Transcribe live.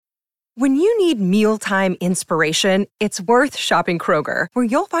When you need mealtime inspiration, it's worth shopping Kroger, where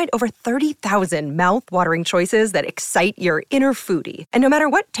you'll find over 30,000 mouth-watering choices that excite your inner foodie. And no matter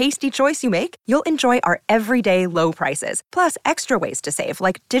what tasty choice you make, you'll enjoy our everyday low prices, plus extra ways to save,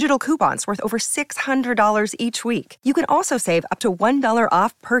 like digital coupons worth over $600 each week. You can also save up to $1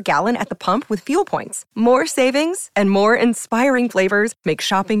 off per gallon at the pump with fuel points. More savings and more inspiring flavors make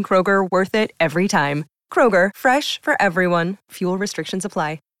shopping Kroger worth it every time. Kroger, fresh for everyone. Fuel restrictions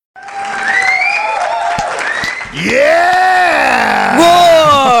apply. Yeah!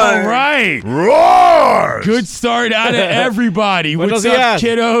 Roar! All right. Roar! Good start out of everybody. What's up,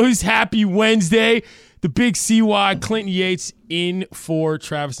 kiddos? Happy Wednesday. The big CY, Clinton Yates, in for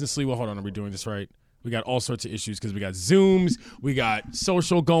Travis and Slee. Well, hold on. Are we doing this right? We got all sorts of issues because we got Zooms. We got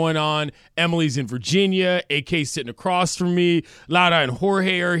social going on. Emily's in Virginia. AK's sitting across from me. Lauda and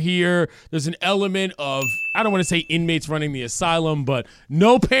Jorge are here. There's an element of, I don't want to say inmates running the asylum, but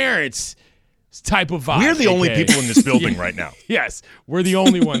no parents type of vibe. We're the only people in this building right now. Yes, we're the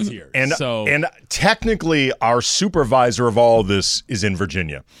only ones here. And technically, our supervisor of all of this is in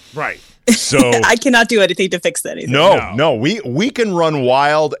Virginia. Right. So I cannot do anything to fix anything. No. We can run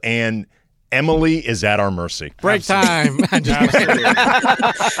wild, and Emily is at our mercy. Break time. You can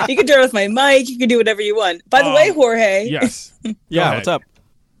turn off my mic. You can do whatever you want. By the way, Jorge. Yes. Yeah, what's up?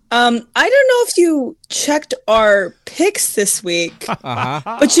 I don't know if you checked our picks this week,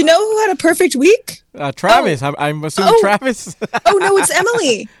 but you know who had a perfect week? Travis. I'm assuming Travis. Oh, no, it's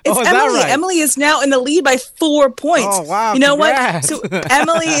Emily. It's Emily. Right? Emily is now in the lead by 4 points. Oh, wow. You know Congrats. what? So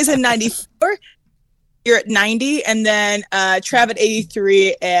Emily is at 94. You're at 90, and then Trav at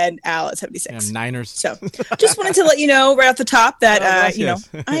 83, and Al at 76. Yeah, Niners. So just wanted to let you know right off the top that, I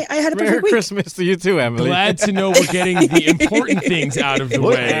had a perfect Merry week. Christmas to you too, Emily. Glad to know we're getting the important things out of the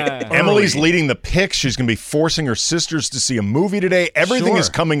way. Emily's leading the picks. She's going to be forcing her sisters to see a movie today. Everything is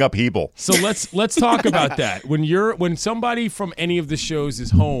coming up Hebel. So let's talk about that. When somebody from any of the shows is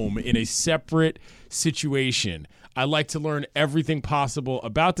home in a separate situation, I like to learn everything possible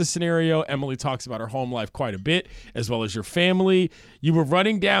about the scenario. Emily talks about her home life quite a bit, as well as your family. You were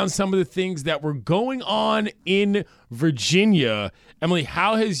running down some of the things that were going on in Virginia. Emily,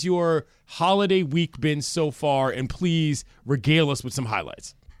 how has your holiday week been so far? And please regale us with some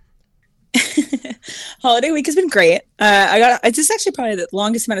highlights. Holiday week has been great. It's just actually probably the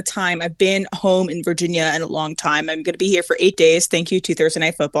longest amount of time I've been home in Virginia in a long time. I'm going to be here for 8 days. Thank you to Thursday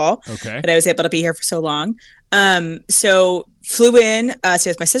Night Football. Okay. That I was able to be here for so long. So flew in, so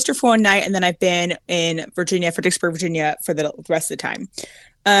with my sister for one night, and then I've been in Virginia, Fredericksburg, Virginia for the rest of the time.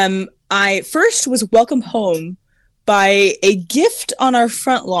 I first was welcomed home by a gift on our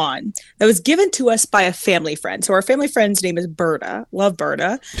front lawn that was given to us by a family friend. So our family friend's name is Berta. Love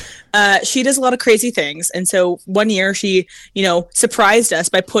Berta. She does a lot of crazy things. And so one year she, surprised us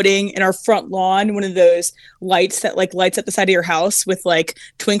by putting in our front lawn one of those lights that lights up the side of your house with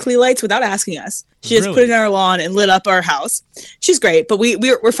twinkly lights without asking us. She just put it in our lawn and lit up our house. She's great, but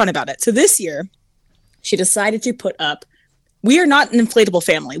we're fun about it. So this year she decided to put up, we are not an inflatable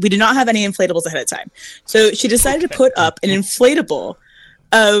family. We do not have any inflatables ahead of time. So she decided to put up an inflatable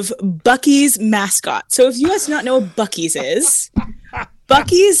of Buc-ees mascot. So if you guys do not know what Buc-ees is,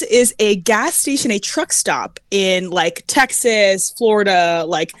 Buc-ees is a gas station, a truck stop in Texas, Florida,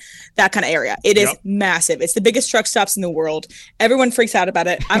 that kind of area. It is massive. It's the biggest truck stops in the world. Everyone freaks out about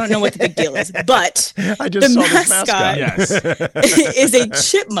it. I don't know what the big deal is, but the mascot is a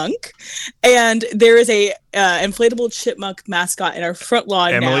chipmunk, and there is a inflatable chipmunk mascot in our front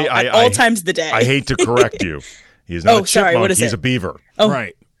lawn, Emily, now at all times of the day. I hate to correct you. He's not a chipmunk. What is He's a beaver. Oh,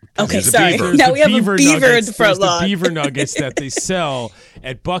 right. Okay, sorry. Now we have a beaver in the front lawn. The beaver nuggets that they sell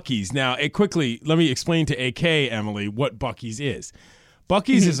at Buc-ees. Now, quickly, let me explain to AK, Emily, what Buc-ees is.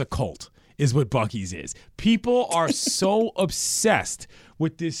 Buc-ees is a cult, is what Buc-ees is. People are so obsessed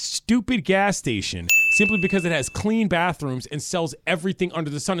with this stupid gas station simply because it has clean bathrooms and sells everything under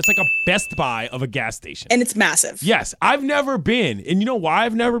the sun. It's like a Best Buy of a gas station. And it's massive. Yes. I've never been. And you know why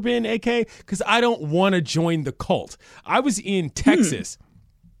I've never been, AK? Because I don't want to join the cult. I was in Texas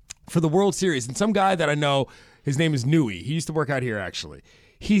for the World Series, and some guy that I know, his name is Nui. He used to work out here, actually.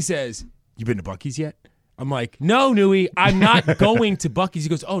 He says, "You been to Buc-ees yet?" I'm like, "No, Nui, I'm not going to Buc-ees." He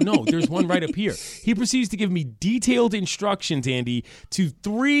goes, "Oh, no, there's one right up here." He proceeds to give me detailed instructions, Andy, to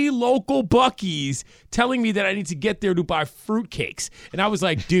 3 local Buc-ees telling me that I need to get there to buy fruitcakes. And I was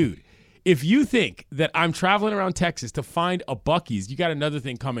like, dude, if you think that I'm traveling around Texas to find a Buc-ees, you got another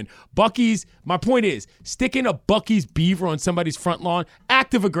thing coming. Buc-ees, my point is, sticking a Buc-ees beaver on somebody's front lawn,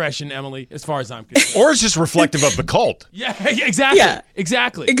 act of aggression, Emily, as far as I'm concerned. Or it's just reflective of the cult. Yeah, exactly. Yeah.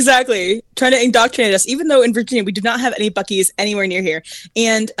 Exactly. Trying to indoctrinate us, even though in Virginia we do not have any Buc-ees anywhere near here.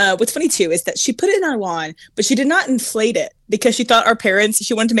 And what's funny too is that she put it in our lawn, but she did not inflate it because she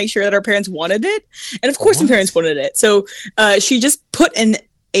wanted to make sure that our parents wanted it. And of course, some parents wanted it. So she just put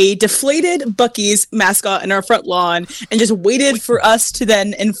a deflated Buc-ees mascot in our front lawn and just waited for us to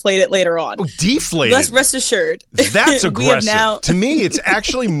then inflate it later on. Oh, deflated. Rest assured. That's aggressive. To me, it's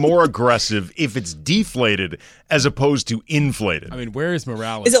actually more aggressive if it's deflated as opposed to inflated. I mean, where is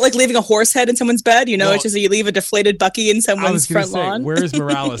Morales? Is it like leaving a horse head in someone's bed? It's just you leave a deflated Buc-ee in someone's front lawn. Where is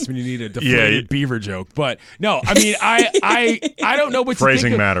Morales when you need a deflated beaver joke? But no, I mean, I don't know what to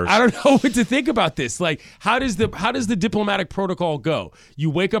Phrasing think matters. I don't know what to think about this. Like, how does the diplomatic protocol go? You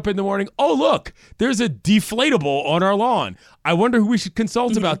wake up in the morning, oh look, there's a deflatable on our lawn. I wonder who we should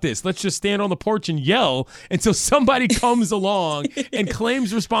consult about this. Let's just stand on the porch and yell until somebody comes along and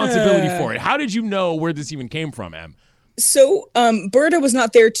claims responsibility for it. How did you know where this even came from, Em? So Berta was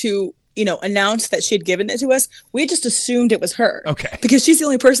not there to announce that she had given it to us. We just assumed it was her. Okay. Because she's the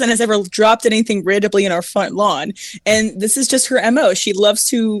only person that has ever dropped anything randomly in our front lawn. And this is just her MO. She loves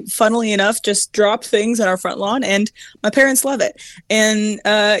to, funnily enough, just drop things on our front lawn, and my parents love it. And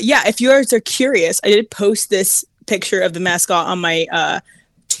if you guys are curious, I did post this picture of the mascot on my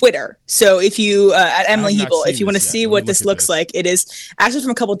Twitter. So if you at Emily Hebel, if you want to see what this looks like, it is actually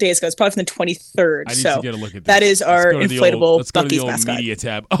from a couple of days ago. It's probably from the 23rd. I need to get a look at this. That is our inflatable let's go to the Buc-ees old mascot. media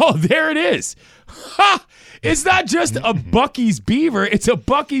tab. Oh, there it is. Ha! It's not just a Buc-ees beaver. It's a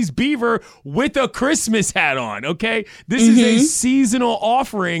Buc-ees beaver with a Christmas hat on, okay? This is a seasonal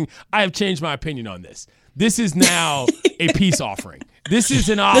offering. I have changed my opinion on this. This is now a peace offering. This is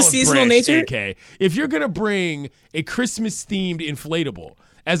an olive branch, AK. If you're going to bring a Christmas-themed inflatable,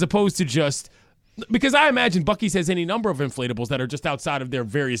 as opposed to just – because I imagine Buc-ees has any number of inflatables that are just outside of their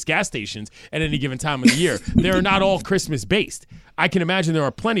various gas stations at any given time of the year. They're not all Christmas-based. I can imagine there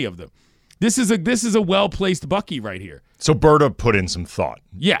are plenty of them. This is a well-placed Buc-ee right here. So Berta put in some thought.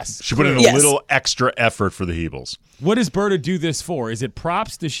 Yes. She put in a little extra effort for the Hebels. What does Berta do this for? Is it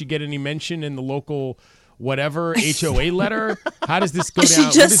props? Does she get any mention in the local – whatever HOA letter? How does this go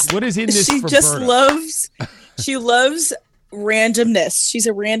down? What is in this for Berta? She loves randomness. She's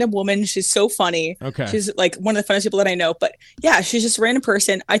a random woman. She's so funny. Okay. She's like one of the funniest people that I know. But yeah, she's just a random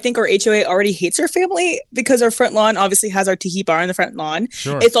person. I think our HOA already hates our family because our front lawn obviously has our tiki bar in the front lawn.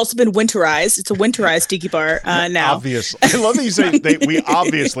 Sure. It's also been winterized. It's a winterized tiki bar now. Obvious. I love that you say we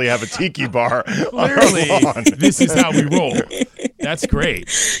obviously have a tiki bar. Clearly, this is how we roll. That's great.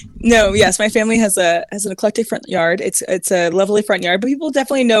 No, yes, my family has an eclectic front yard. It's a lovely front yard, but people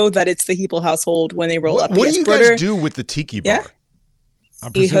definitely know that it's the Hebel household when they roll up. What do you guys do with the tiki bar? Yeah.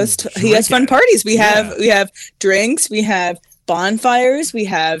 He has fun parties. We have drinks, we have bonfires, we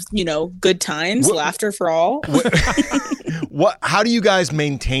have, good times, laughter for all. How do you guys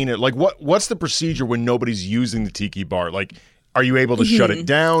maintain it? Like what's the procedure when nobody's using the tiki bar? Like, are you able to shut it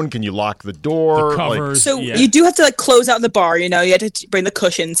down? Can you lock the door? The covers. You do have to close out the bar. You have to bring the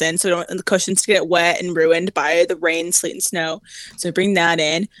cushions in, so the cushions get wet and ruined by the rain, sleet, and snow. So bring that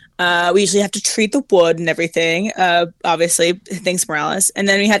in. We usually have to treat the wood and everything. Obviously, thanks Morales. And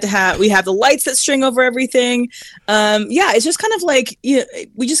then we have the lights that string over everything. It's just kind of like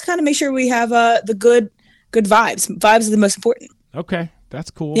we just kind of make sure we have the good vibes. Vibes are the most important. Okay. That's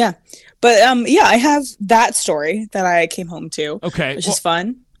cool. Yeah. But I have that story that I came home to. Okay. Which is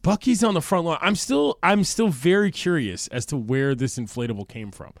fun. Buc-ees on the front lawn. I'm still very curious as to where this inflatable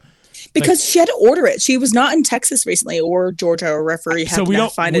came from. Because she had to order it. She was not in Texas recently or Georgia or wherever you have to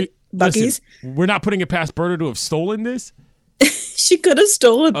find it. Buc-ees. Listen, we're not putting it past Berta to have stolen this? She could have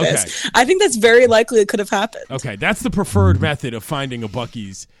stolen this. I think that's very likely it could have happened. Okay. That's the preferred method of finding a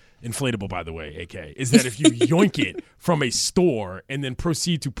Buc-ees inflatable, by the way, AK, is that if you yoink it from a store and then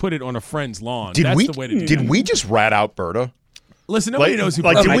proceed to put it on a friend's lawn, that's the way to do it. Did we just rat out Berta? Listen, nobody knows who.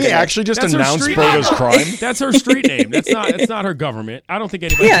 Did we actually just announce Berta's crime? That's her street name. That's not her government. I don't think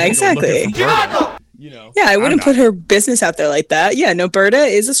anybody. Yeah, exactly. Yeah, I wouldn't put her business out there like that. Yeah, no, Berta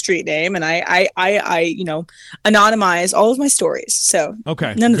is a street name, and I anonymize all of my stories. So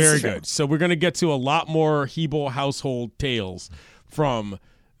okay, very good. So we're gonna get to a lot more Hebel household tales from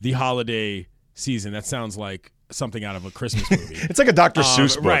the holiday season. That sounds like something out of a Christmas movie. It's like a Dr.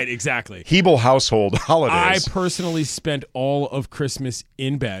 Seuss book. Right, exactly. Hebel household holidays. I personally spent all of Christmas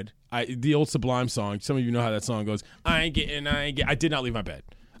in bed. The old Sublime song, some of you know how that song goes. I did not leave my bed.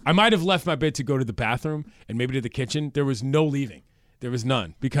 I might have left my bed to go to the bathroom and maybe to the kitchen. There was no leaving. There was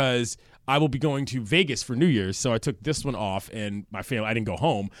none because I will be going to Vegas for New Year's, so I took this one off, and my family, I didn't go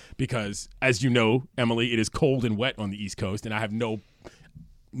home because, as you know, Emily, it is cold and wet on the East Coast, and I have no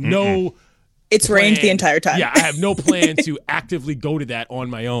It's rained the entire time. Yeah, I have no plan to actively go to that on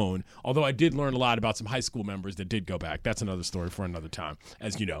my own, although I did learn a lot about some high school members that did go back. That's another story for another time,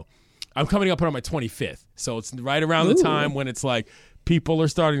 as you know. I'm coming up on my 25th, so it's right around the time when it's like people are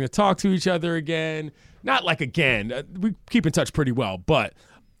starting to talk to each other again. Not like again. We keep in touch pretty well, but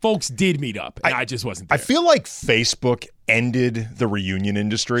folks did meet up, and I just wasn't there. I feel like Facebook ended the reunion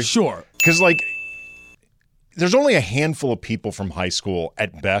industry. Sure. Because, like, there's only a handful of people from high school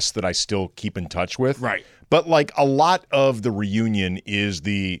at best that I still keep in touch with. Right. But, like, a lot of the reunion is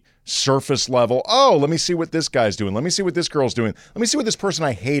the surface level. Oh, let me see what this guy's doing. Let me see what this girl's doing. Let me see what this person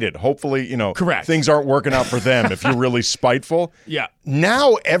I hated. Hopefully, Correct. Things aren't working out for them if you're really spiteful. Yeah.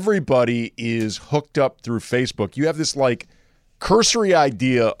 Now everybody is hooked up through Facebook. You have this, like, cursory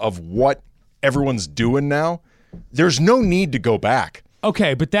idea of what everyone's doing now. There's no need to go back.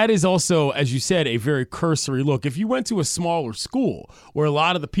 Okay, but that is also, as you said, a very cursory look. If you went to a smaller school where a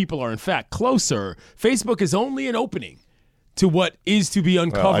lot of the people are, in fact, closer, Facebook is only an opening to what is to be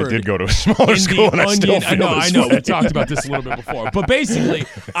uncovered. Well, I did go to a smaller school, and I still feel I this know. way. We talked about this a little bit before. But basically,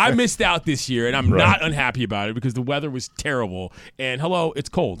 I missed out this year, and I'm not unhappy about it because the weather was terrible. And, hello, it's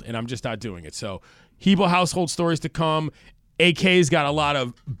cold, and I'm just not doing it. So, Hebo household stories to come. AK's got a lot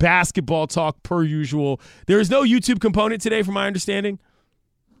of basketball talk per usual. There is no YouTube component today, from my understanding.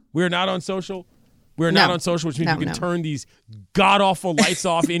 We're not on social. We're not on social, which means you can turn these god-awful lights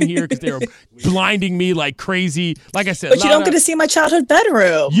off in here because they're blinding me like crazy. Like I said, but you don't get to see my childhood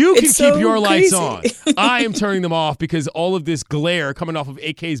bedroom. You can keep your lights on. I am turning them off because all of this glare coming off of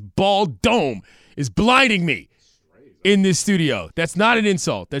AK's bald dome is blinding me in this studio. That's not an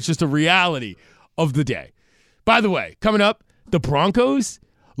insult. That's just a reality of the day. By the way, coming up, the Broncos,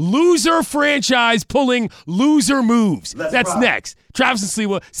 loser franchise pulling loser moves. That's next. Travis and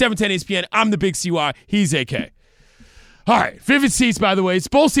Sliwa, 710 ESPN. I'm the Big CY. He's AK. All right, Vivid Seats, by the way. It's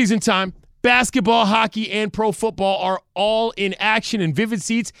bowl season time. Basketball, hockey, and pro football are all in action, and Vivid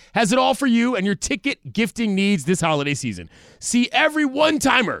Seats has it all for you and your ticket gifting needs this holiday season. See every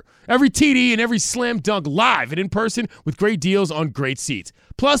one-timer, every TD, and every slam dunk live and in person with great deals on great seats.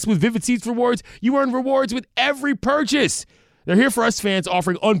 Plus, with Vivid Seats rewards, you earn rewards with every purchase. They're here for us fans,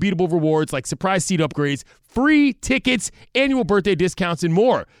 offering unbeatable rewards like surprise seat upgrades, free tickets, annual birthday discounts, and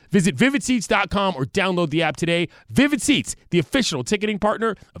more. Visit VividSeats.com or download the app today. Vivid Seats, the official ticketing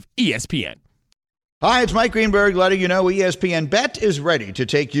partner of ESPN. Hi, it's Mike Greenberg letting you know ESPN Bet is ready to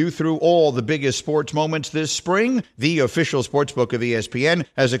take you through all the biggest sports moments this spring. The official sportsbook of ESPN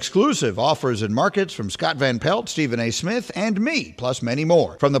has exclusive offers and markets from Scott Van Pelt, Stephen A. Smith, and me, plus many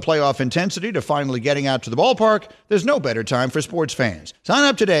more. From the playoff intensity to finally getting out to the ballpark, there's no better time for sports fans. Sign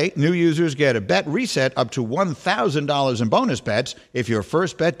up today. New users get a bet reset up to $1,000 in bonus bets if your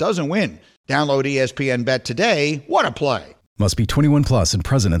first bet doesn't win. Download ESPN Bet today. What a play. Must be 21 plus and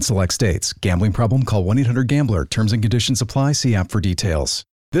present in select states. Gambling problem? Call 1-800-GAMBLER. Terms and conditions apply. See app for details.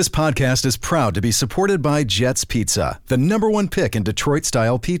 This podcast is proud to be supported by Jets Pizza, the #1 pick in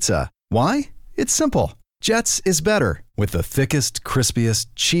Detroit-style pizza. Why? It's simple. Jets is better. With the thickest, crispiest,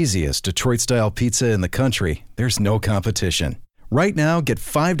 cheesiest Detroit-style pizza in the country, there's no competition. Right now, get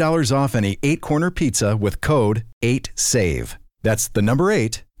 $5 off any 8-corner pizza with code 8SAVE. That's the number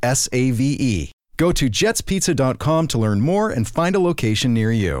 8, SAVE. Go to jetspizza.com to learn more and find a location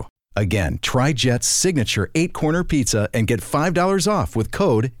near you. Again, try Jet's signature 8-corner pizza and get $5 off with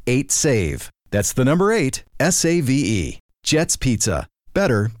code 8SAVE. That's the number 8, SAVE. Jet's Pizza.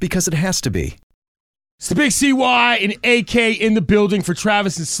 Better because it has to be. It's the Big CY and AK in the building for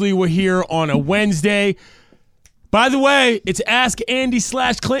Travis and Sliwa here on a Wednesday. By the way, it's Ask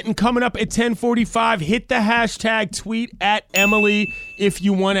Andy/Clinton coming up at 10:45. Hit the hashtag tweet at Emily if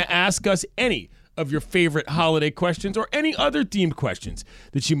you want to ask us any of your favorite holiday questions or any other themed questions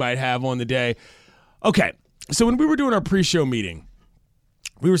that you might have on the day. Okay, so when we were doing our pre-show meeting,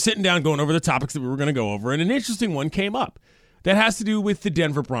 we were sitting down going over the topics that we were going to go over, and an interesting one came up that has to do with the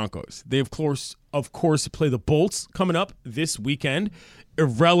Denver Broncos. They, of course, play the Bolts coming up this weekend.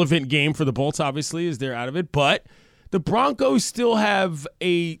 Irrelevant game for the Bolts, obviously, as they're out of it, but the Broncos still have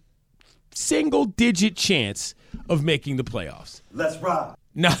a single-digit chance of making the playoffs. Let's rock.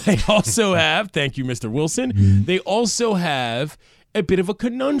 Now, they also have, thank you, Mr. Wilson, they also have a bit of a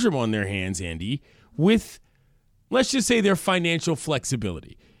conundrum on their hands, Andy, with, let's just say, their financial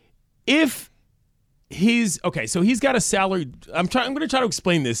flexibility. So he's got a salary. I'm going to try to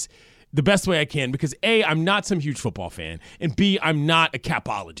explain this the best way I can because A, I'm not some huge football fan, and B, I'm not a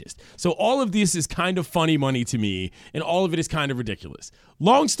capologist. So all of this is kind of funny money to me, and all of it is kind of ridiculous.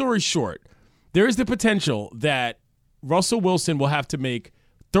 Long story short, there is the potential that Russell Wilson will have to make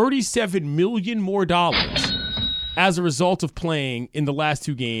 $37 million more as a result of playing in the last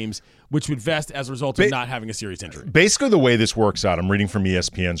 2 games, which would vest as a result of not having a serious injury. Basically, the way this works out, I'm reading from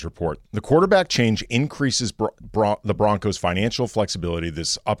ESPN's report. The quarterback change increases the Broncos' financial flexibility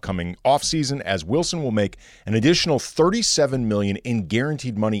this upcoming offseason, as Wilson will make an additional $37 million in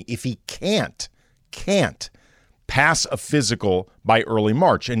guaranteed money if he can't pass a physical by early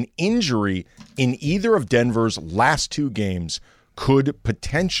March. An injury in either of Denver's last 2 games could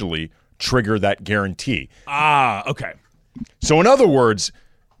potentially trigger that guarantee. Okay. So in other words,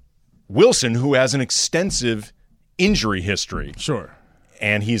 Wilson, who has an extensive injury history. Sure.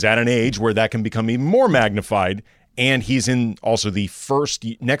 And he's at an age where that can become even more magnified. And he's in also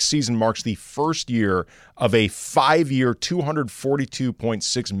next season marks the first year of a 5-year,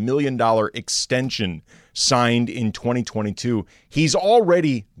 $242.6 million extension signed in 2022. He's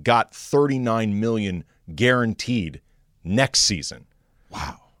already got $39 million guaranteed next season.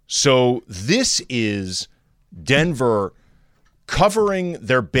 Wow. So this is Denver covering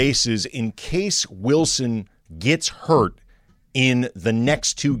their bases in case Wilson gets hurt in the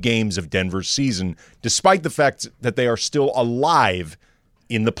next 2 games of Denver's season, despite the fact that they are still alive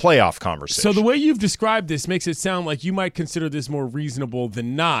in the playoff conversation. So the way you've described this makes it sound like you might consider this more reasonable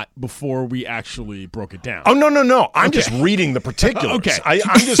than not before we actually broke it down. Oh, no. I'm just reading the particulars. Okay.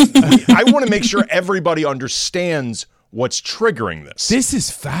 I want to make sure everybody understands what's triggering this. This is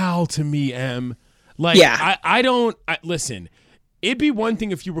foul to me, Em. Listen, it'd be one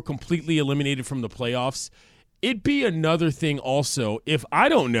thing if you were completely eliminated from the playoffs. It'd be another thing also if, I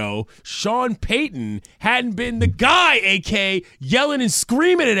don't know, Sean Payton hadn't been the guy, AK, yelling and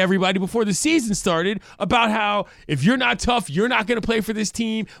screaming at everybody before the season started about how if you're not tough, you're not going to play for this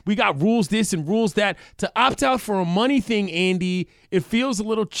team. We got rules this and rules that. To opt out for a money thing, Andy, it feels a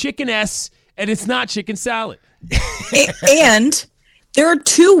little chicken-esque, and it's not chicken salad. And there are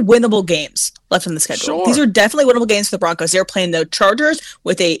 2 winnable games left on the schedule. Sure. These are definitely winnable games for the Broncos. They're playing the Chargers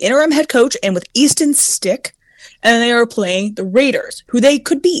with a interim head coach and with Easton Stick. And they are playing the Raiders, who they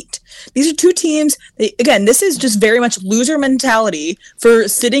could beat. These are 2 teams. Again, this is just very much loser mentality for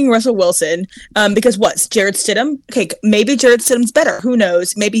sitting Russell Wilson. Because what's Jared Stidham? Okay, maybe Jared Stidham's better. Who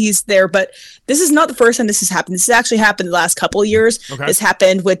knows? Maybe he's there. But this is not the first time this has happened. This has actually happened the last couple of years. Okay. This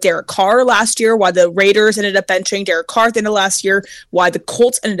happened with Derek Carr last year, why the Raiders ended up benching Derek Carr at the end of last year, why the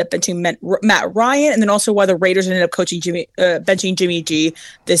Colts ended up benching Matt Ryan, and then also why the Raiders ended up benching Jimmy G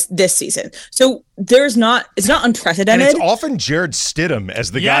this season. So it's not unprecedented. And it's often Jared Stidham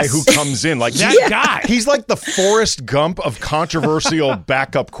as the guy who comes in. Like that guy. He's like the Forrest Gump of controversial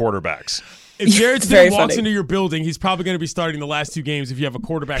backup quarterbacks. If Jared Stidham walks into your building, he's probably going to be starting the last 2 games if you have a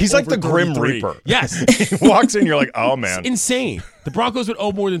quarterback. He's like the 33. Grim Reaper. Yes. He walks in, you're like, oh, man. It's insane. The Broncos would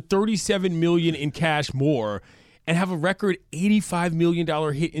owe more than $37 million in cash more and have a record $85 million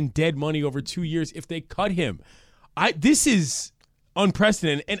hit in dead money over 2 years if they cut him. This is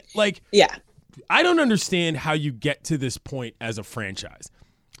unprecedented. And, I don't understand how you get to this point as a franchise.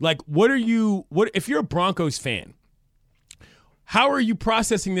 Like, if you're a Broncos fan, how are you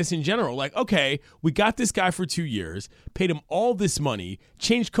processing this in general? Like, okay, we got this guy for 2 years, paid him all this money,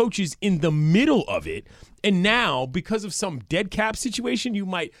 changed coaches in the middle of it, and now, because of some dead cap situation, you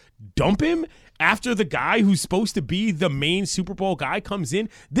might dump him after the guy who's supposed to be the main Super Bowl guy comes in?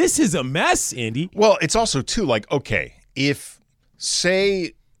 This is a mess, Andy. Well, it's also, too, like, okay, if,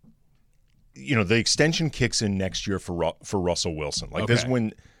 say, the extension kicks in next year for Russell Wilson. Like, this is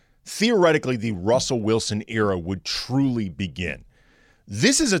when theoretically the Russell Wilson era would truly begin.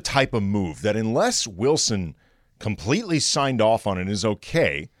 This is a type of move that unless Wilson completely signed off on it is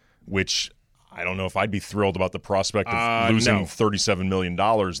okay, which I don't know if I'd be thrilled about the prospect of losing $37 million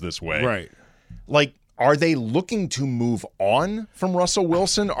this way. Right. Like, are they looking to move on from Russell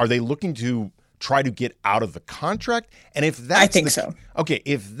Wilson? Are they looking to try to get out of the contract? And if that's I think so. Okay,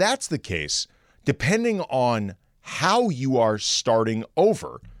 if that's the case, depending on how you are starting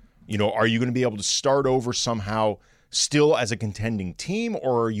over, are you going to be able to start over somehow still as a contending team,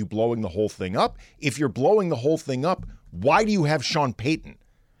 or are you blowing the whole thing up? If you're blowing the whole thing up, why do you have Sean Payton?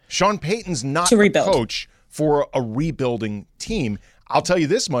 Sean Payton's not the coach for a rebuilding team. I'll tell you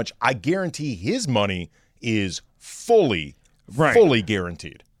this much. I guarantee his money is fully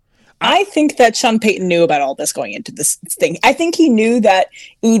guaranteed. I think that Sean Payton knew about all this going into this thing. I think he knew that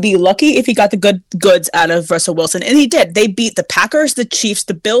it would be lucky if he got the goods out of Russell Wilson, and he did. They beat the Packers, the Chiefs,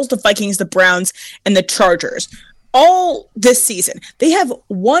 the Bills, the Vikings, the Browns, and the Chargers. all this season, they have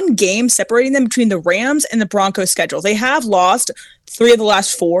one game separating them between the Rams and the Broncos schedule. They have lost 3 of the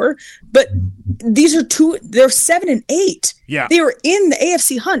last 4, but they're 7-8. Yeah. They were in the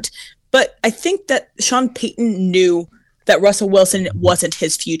AFC hunt. But I think that Sean Payton knew that Russell Wilson wasn't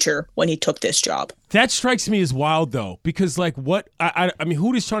his future when he took this job. That strikes me as wild, though, because like I mean,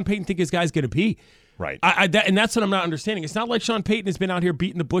 who does Sean Payton think his guy's going to be? Right. And that's what I'm not understanding. It's not like Sean Payton has been out here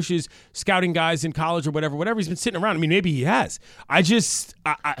beating the bushes, scouting guys in college or whatever. He's been sitting around. I mean, maybe he has. This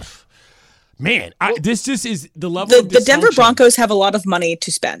just is the level of the Denver Broncos have a lot of money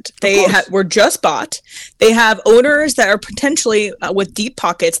to spend. They were just bought. They have owners that are potentially with deep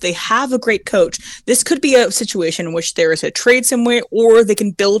pockets. They have a great coach. This could be a situation in which there is a trade somewhere, or they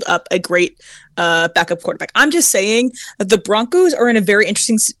can build up a great backup quarterback. I'm just saying that the Broncos are in a very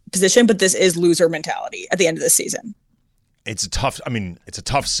interesting position, but this is loser mentality at the end of the season. It's a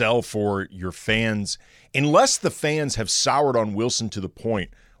tough sell for your fans, unless the fans have soured on Wilson to the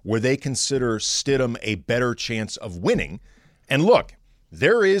point where they consider Stidham a better chance of winning. And look,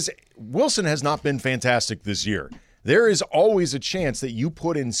 Wilson has not been fantastic this year. There is always a chance that you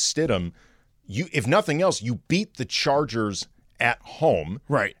put in Stidham, if nothing else, you beat the Chargers at home.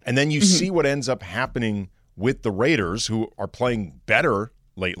 Right. And then you see what ends up happening with the Raiders, who are playing better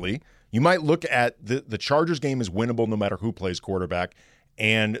lately. You might look at the Chargers game as winnable no matter who plays quarterback,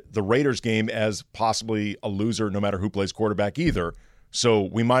 and the Raiders game as possibly a loser no matter who plays quarterback either. So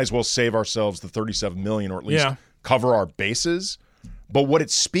we might as well save ourselves the $37 million, or at least cover our bases. But what it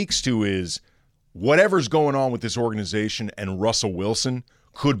speaks to is whatever's going on with this organization and Russell Wilson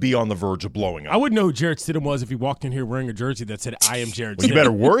could be on the verge of blowing up. I wouldn't know who Jarrett Stidham was if he walked in here wearing a jersey that said, "I am Jarrett Stidham." You better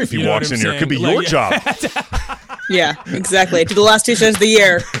worry if he walks in here. It could be your job. Yeah, exactly. To the last 2 shows of the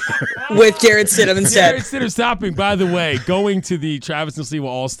year with Jarrett Stidham instead. Jarrett Stidham stopping, by the way, going to the Travis and Sliwa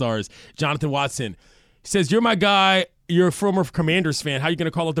All-Stars. Jonathan Watson says, "You're my guy. You're a former Commanders fan. How are you going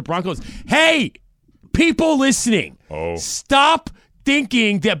to call up the Broncos?" Hey, people listening, stop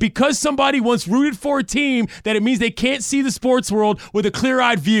thinking that because somebody once rooted for a team that it means they can't see the sports world with a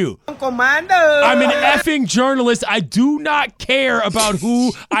clear-eyed view. Commando. I'm an effing journalist. I do not care about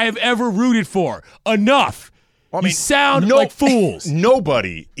who I have ever rooted for. Enough. You sound like fools.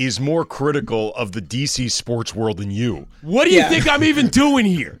 Nobody is more critical of the DC sports world than you. What do you think I'm even doing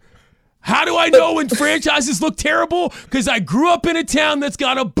here? How do I know when franchises look terrible? Because I grew up in a town that's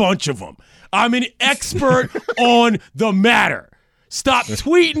got a bunch of them. I'm an expert on the matter. Stop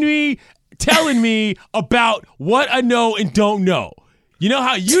tweeting me, telling me about what I know and don't know. You know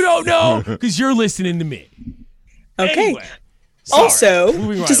how you don't know? Because you're listening to me. Okay. Anyway, also,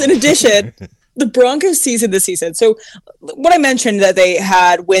 just in addition, the Broncos season this season. So what I mentioned that they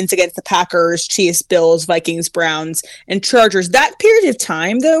had wins against the Packers, Chiefs, Bills, Vikings, Browns, and Chargers. That period of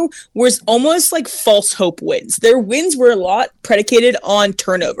time, though, was almost like false hope wins. Their wins were a lot predicated on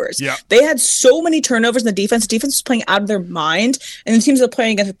turnovers. Yeah. They had so many turnovers in the defense. The defense was playing out of their mind, and the teams that were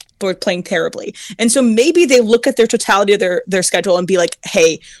playing against were playing terribly. And so maybe they look at their totality of their schedule and be like,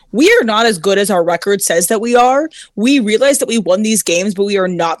 hey, we are not as good as our record says that we are. We realize that we won these games, but we are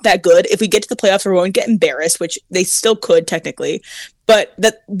not that good. If we get to the playoffs, we won't get embarrassed, which they still could technically, but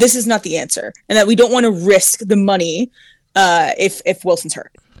that this is not the answer, and that we don't want to risk the money if Wilson's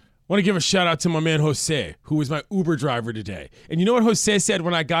hurt. I want to give a shout out to my man Jose, who was my Uber driver today. And you know what Jose said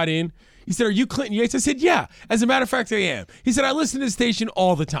when I got in? He said, "Are you Clinton Yates?" I said, "Yeah. As a matter of fact, I am." He said, "I listen to the station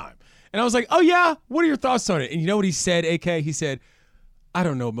all the time." And I was like, "Oh, yeah? What are your thoughts on it?" And you know what he said, AK? He said, "I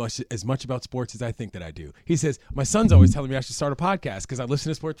don't know as much about sports as I think that I do." He says, "My son's always telling me I should start a podcast because I listen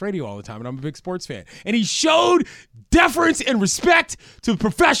to sports radio all the time, and I'm a big sports fan." And he showed deference and respect to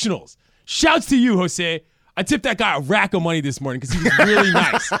professionals. Shouts to you, Jose. I tipped that guy a rack of money this morning because he was really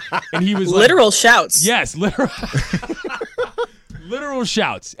nice. And he was literal shouts. Yes, literal. Literal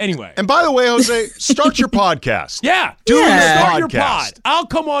shouts. Anyway. And by the way, Jose, start your podcast. Yeah. Start your pod. I'll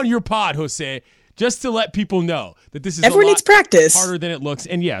come on your pod, Jose, just to let people know that this is everyone needs practice. Harder than it looks.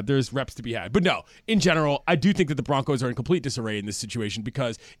 And yeah, there's reps to be had. But no, in general, I do think that the Broncos are in complete disarray in this situation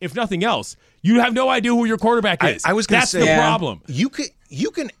because if nothing else, you have no idea who your quarterback is. I was going to say, that's the problem.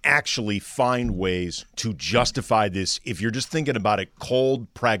 You can actually find ways to justify this if you're just thinking about it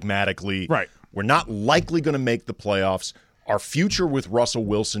cold, pragmatically. Right. We're not likely going to make the playoffs. Our future with Russell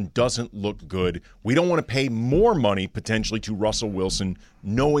Wilson doesn't look good. We don't want to pay more money potentially to Russell Wilson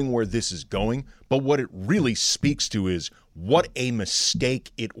knowing where this is going. But what it really speaks to is what a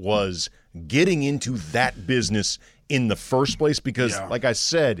mistake it was getting into that business in the first place. Because, like I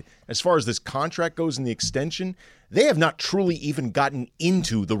said, as far as this contract goes and the extension, they have not truly even gotten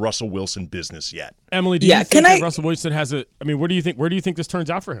into the Russell Wilson business yet. Emily, do you think that Russell Wilson has where do you think this turns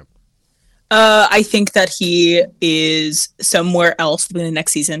out for him? I think that he is somewhere else in the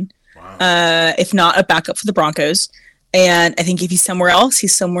next season. Wow. If not a backup for the Broncos. And I think if he's somewhere else,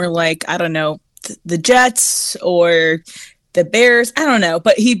 he's somewhere like, I don't know, the Jets or the Bears. I don't know,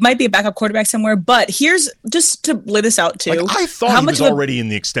 but he might be a backup quarterback somewhere. But here's, just to lay this out too. I thought he was already in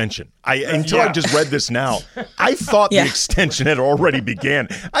the extension. Until I just read this now, I thought the extension had already began.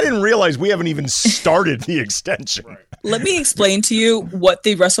 I didn't realize we haven't even started the extension. Right. Let me explain to you what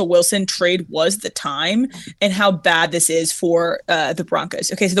the Russell Wilson trade was at the time and how bad this is for the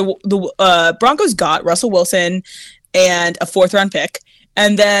Broncos. Okay, so the Broncos got Russell Wilson and a 4th-round pick.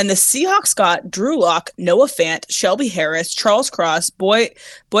 And then the Seahawks got Drew Lock, Noah Fant, Shelby Harris, Charles Cross, Boye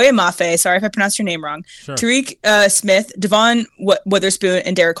Mafe, sorry if I pronounced your name wrong, sure. Tariq Smith, Devon Witherspoon,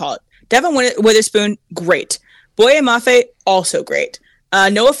 and Derek Hall. Devon Witherspoon, great. Boye Mafe, also great.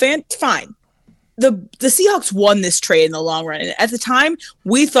 Noah Fant, fine. The Seahawks won this trade in the long run. And at the time,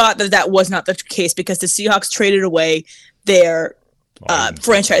 we thought that was not the case because the Seahawks traded away their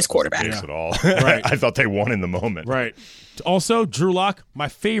franchise quarterback. At all. Right. I thought they won in the moment. Right. Also, Drew Lock, my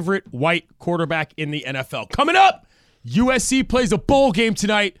favorite white quarterback in the NFL. Coming up, USC plays a bowl game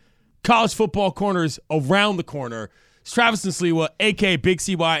tonight. College Football Corner is around the corner. It's Travis and Sliwa, a.k.a. Big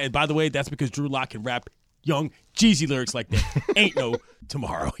CY. And by the way, that's because Drew Lock can rap young, Jeezy lyrics like that. Ain't no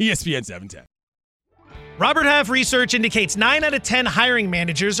tomorrow. ESPN 710. Robert Half research indicates 9 out of 10 hiring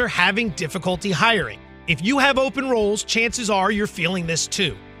managers are having difficulty hiring. If you have open roles, chances are you're feeling this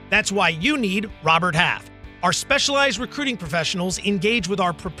too. That's why you need Robert Half. Our specialized recruiting professionals engage with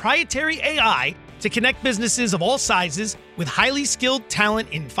our proprietary AI to connect businesses of all sizes with highly skilled talent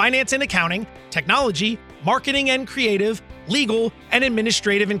in finance and accounting, technology, marketing and creative, legal, and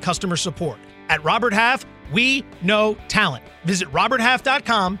administrative and customer support. At Robert Half, we know talent. Visit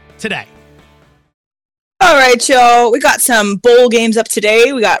roberthalf.com today. All right, y'all. We got some bowl games up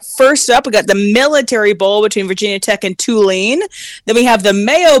today. We got the Military Bowl between Virginia Tech and Tulane. Then we have the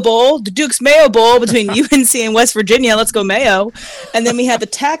Mayo Bowl, the Duke's Mayo Bowl between UNC and West Virginia. Let's go Mayo. And then we have the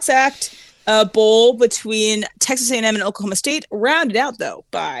Tax Act Bowl between Texas A&M and Oklahoma State, rounded out, though,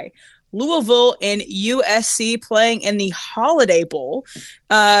 by Louisville and USC playing in the Holiday Bowl.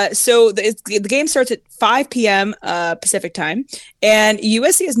 So the game starts at 5 p.m. Pacific time, and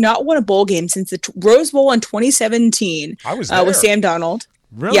USC has not won a bowl game since the Rose Bowl in 2017. I was there. With Sam Darnold.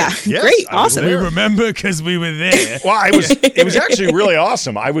 Really? Yeah, yes, great, awesome. We remember because we were there. Well, it was actually really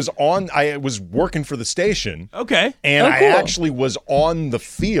awesome. I was working for the station. Okay. And cool. I actually was on the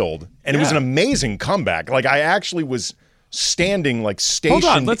field, and it was an amazing comeback. Like, I actually was standing stationed.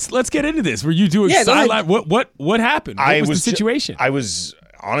 Hold on, let's get into this. Were you doing sideline? What happened? What was the situation? I was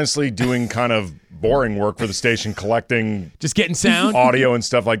honestly doing kind of boring work for the station, collecting just getting sound, audio, and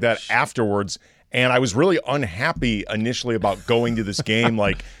stuff like that afterwards. And I was really unhappy initially about going to this game.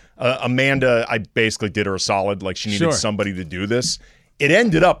 Amanda, I basically did her a solid. She needed somebody to do this. It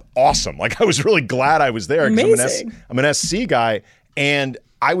ended up awesome. I was really glad I was there because I'm an SC guy, and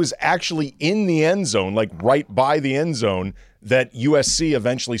I was actually in the end zone, right by the end zone that USC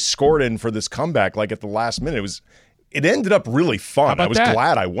eventually scored in for this comeback, at the last minute. It ended up really fun. I was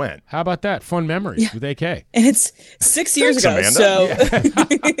glad I went. How about that? Fun memories with AK. And it's 6 years ago. Amanda. So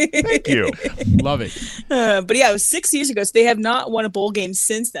Thank you. Love it. But yeah, it was 6 years ago. So they have not won a bowl game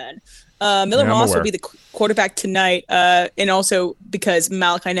since then. Miller Moss will be the quarterback tonight, and also because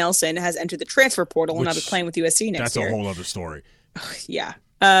Malachi Nelson has entered the transfer portal and will be playing with USC next year. That's a whole other story. Yeah.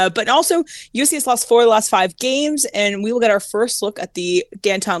 But also, USC has lost 4 of the last 5 games, and we will get our first look at the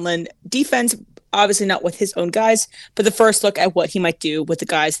Dan Tomlin defense. Obviously not with his own guys, but the first look at what he might do with the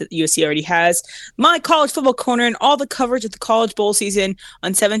guys that USC already has. My College Football Corner and all the coverage of the College Bowl season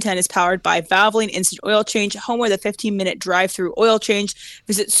on 710 is powered by Valvoline Instant Oil Change, home with a 15-minute drive-through oil change.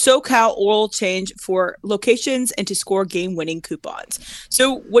 Visit SoCal Oil Change for locations and to score game-winning coupons.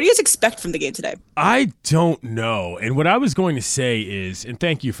 So what do you guys expect from the game today? I don't know. And what I was going to say is, and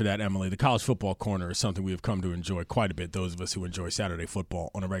thank you for that, Emily, the College Football Corner is something we have come to enjoy quite a bit, those of us who enjoy Saturday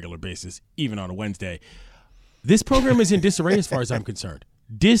football on a regular basis, even on a Wednesday. This program is in disarray as far as I'm concerned.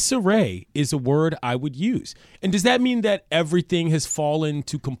 Disarray is a word I would use. And does that mean that everything has fallen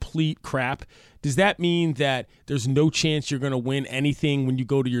to complete crap? Does that mean that there's no chance you're going to win anything when you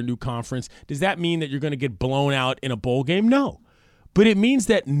go to your new conference? Does that mean that you're going to get blown out in a bowl game? No. But it means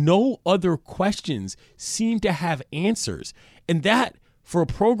that no other questions seem to have answers. And that, for a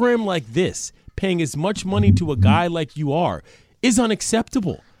program like this, paying as much money to a guy like you are, is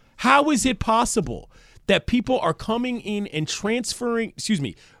unacceptable. How is it possible that people are coming in and transferring,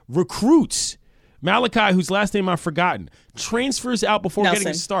 recruits, Malachi, whose last name I've forgotten, transfers out before getting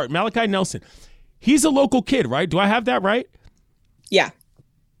a start. Malachi Nelson. He's a local kid, right? Do I have that right? Yeah.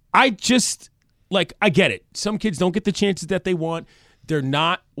 I get it. Some kids don't get the chances that they want. They're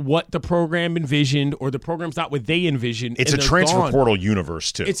not what the program envisioned, or the program's not what they envisioned. It's a transfer portal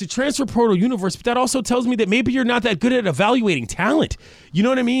universe, too. It's a transfer portal universe, but that also tells me that maybe you're not that good at evaluating talent. You know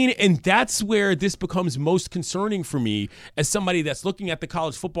what I mean? And that's where this becomes most concerning for me as somebody that's looking at the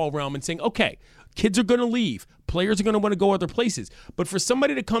college football realm and saying, okay, kids are going to leave. Players are going to want to go other places. But for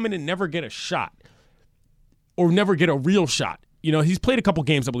somebody to come in and never get a shot, or never get a real shot, he's played a couple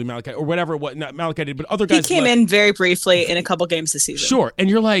games, I believe, Malachi, or whatever. Not Malachi did, but other guys. He came in very briefly in a couple games this season. Sure. And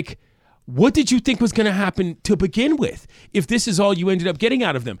you're like, what did you think was going to happen to begin with if this is all you ended up getting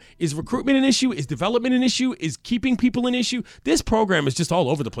out of them? Is recruitment an issue? Is development an issue? Is keeping people an issue? This program is just all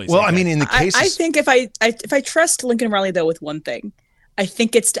over the place. Well, I mean, in the case, I think if I trust Lincoln Riley, though, with one thing, I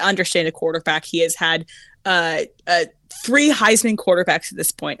think it's to understand a quarterback. He has had 3 Heisman quarterbacks at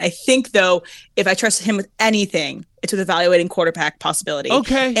this point. I think, though, if I trusted him with anything, it's with evaluating quarterback possibility.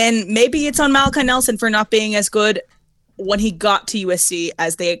 Okay. And maybe it's on Malachi Nelson for not being as good when he got to USC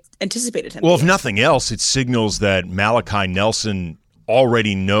as they anticipated him. Well, if nothing else, it signals that Malachi Nelson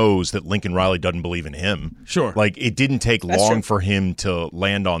already knows that Lincoln Riley doesn't believe in him. Sure. Like, it didn't take long for him to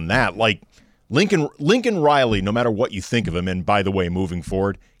land on that. Like, Lincoln Riley, no matter what you think of him, and by the way, moving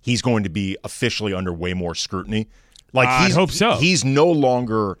forward, he's going to be officially under way more scrutiny. Like, I hope so. He's no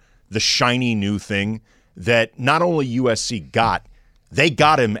longer the shiny new thing that not only USC got, they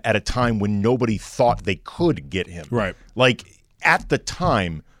got him at a time when nobody thought they could get him. Right. Like, at the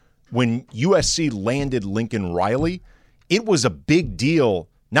time when USC landed Lincoln Riley, it was a big deal,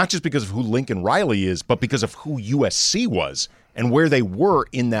 not just because of who Lincoln Riley is, but because of who USC was and where they were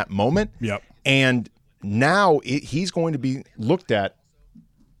in that moment. Yep. And now he's going to be looked at.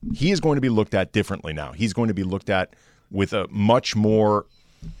 He is going to be looked at differently now. He's going to be looked at with a much more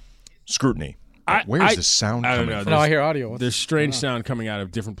scrutiny. Where's the sound coming from? No, I hear audio. There's strange sound coming out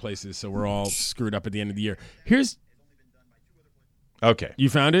of different places, so we're all screwed up at the end of the year. Okay. You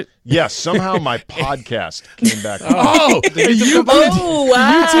found it? Yes. Somehow my podcast came back. Oh, the YouTube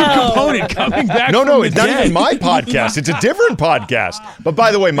component coming back. No, it's not even my podcast. It's a different podcast. But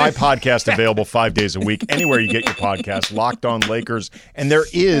by the way, my podcast available 5 days a week anywhere you get your podcast. Locked On Lakers, and there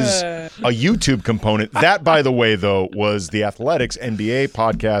is a YouTube component. That, by the way, though, was the Athletics NBA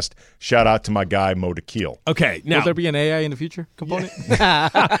podcast. Shout out to my guy Mo Dakhil. Okay, now will there be an AI in the future component?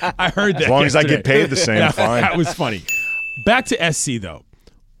 I heard that. As long as I get paid the same, fine. That was funny. Back to SC, though.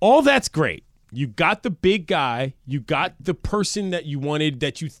 All that's great. You got the big guy. You got the person that you wanted,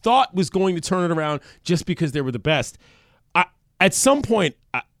 that you thought was going to turn it around just because they were the best. At some point,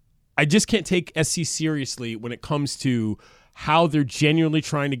 I just can't take SC seriously when it comes to how they're genuinely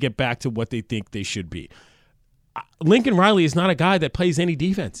trying to get back to what they think they should be. Lincoln Riley is not a guy that plays any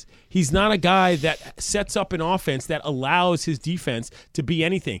defense. He's not a guy that sets up an offense that allows his defense to be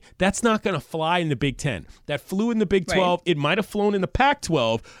anything. That's not going to fly in the Big Ten. That flew in the Big 12. Right. It might have flown in the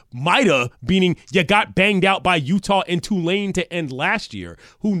Pac-12. Might have, meaning you got banged out by Utah and Tulane to end last year.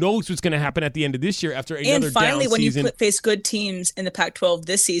 Who knows what's going to happen at the end of this year after another down season. And finally, when you face good teams in the Pac-12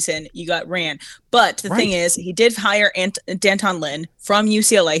 this season, you got ran. But the thing is, he did hire D'Anton Lynn from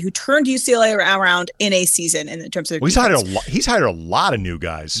UCLA, who turned UCLA around in a season in terms of he's hired a lot of new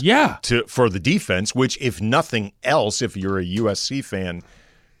guys. Yeah. For the defense, which, if nothing else, if you're a USC fan,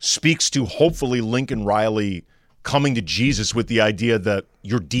 speaks to hopefully Lincoln Riley coming to Jesus with the idea that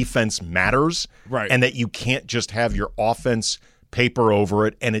your defense matters, right, and that you can't just have your offense paper over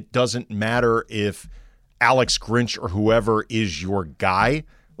it, and it doesn't matter if Alex Grinch or whoever is your guy.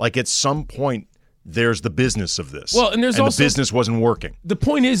 Like, at some point, there's the business of this. Well, and also the business wasn't working. The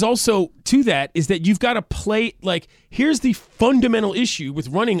point is also to that is that you've got to play, like, here's the fundamental issue with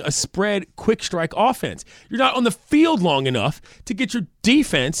running a spread quick strike offense. You're not on the field long enough to get your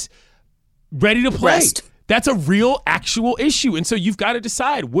defense ready to play. Rest. That's a real, actual issue. And so you've got to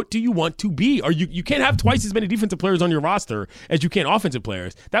decide, what do you want to be? Or you can't have twice as many defensive players on your roster as you can offensive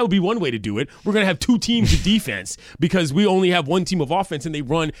players. That would be one way to do it. We're going to have 2 teams of defense because we only have 1 team of offense and they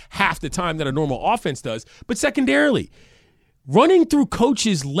run half the time that a normal offense does. But secondarily, running through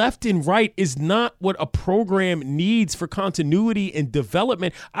coaches left and right is not what a program needs for continuity and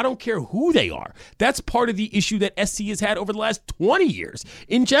development. I don't care who they are. That's part of the issue that SC has had over the last 20 years.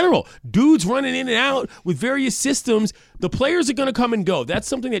 In general, dudes running in and out with various systems. The players are going to come and go. That's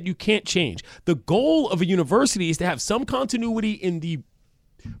something that you can't change. The goal of a university is to have some continuity in the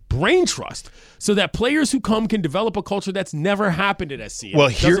brain trust so that players who come can develop a culture that's never happened at SC. Well,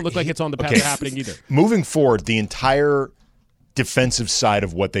 it doesn't look like it's on the path of happening either. Moving forward, the entire defensive side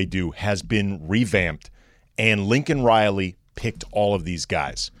of what they do has been revamped, and Lincoln Riley picked all of these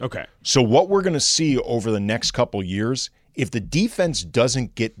guys. Okay. So what we're going to see over the next couple years if the defense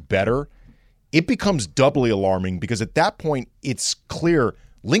doesn't get better, it becomes doubly alarming because at that point, it's clear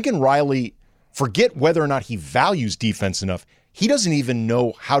Lincoln Riley, forget whether or not he values defense enough, he doesn't even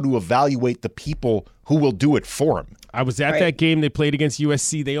know how to evaluate the people who will do it for him. I was at that game they played against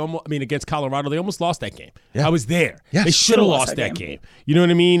USC. Against Colorado, they almost lost that game. Yeah. I was there. Yes. They should have lost that game. You know what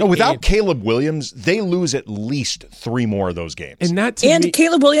I mean? No, without Caleb Williams, they lose at least 3 more of those games. And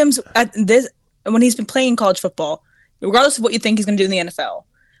Caleb Williams, when he's been playing college football, regardless of what you think he's going to do in the NFL,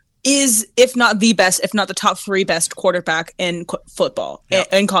 is, if not the best, if not the top 3 best quarterback in football,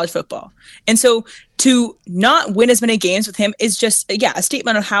 in college football. And so to not win as many games with him is just, a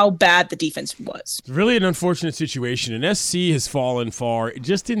statement of how bad the defense was. It's really an unfortunate situation. And SC has fallen far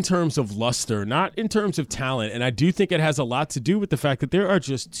just in terms of luster, not in terms of talent. And I do think it has a lot to do with the fact that there are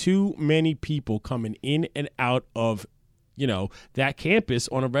just too many people coming in and out of that campus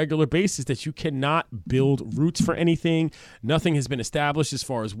on a regular basis that you cannot build roots for anything. Nothing has been established as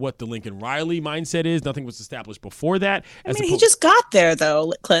far as what the Lincoln Riley mindset is. Nothing was established before that. He just got there,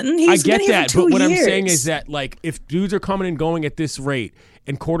 though, Clinton. I get that, but what I'm saying is that, if dudes are coming and going at this rate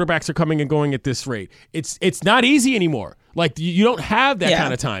and quarterbacks are coming and going at this rate, it's not easy anymore. You don't have that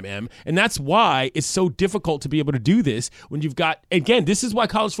kind of time, Em. And that's why it's so difficult to be able to do this when you've got, again, this is why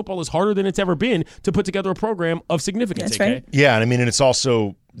college football is harder than it's ever been to put together a program of significance. That's right. Yeah, and it's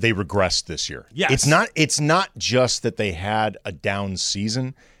also, they regressed this year. Yes. It's not just that they had a down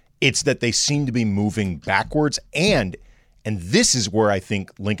season. It's that they seem to be moving backwards. And this is where I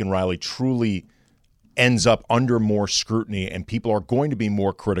think Lincoln Riley truly ends up under more scrutiny and people are going to be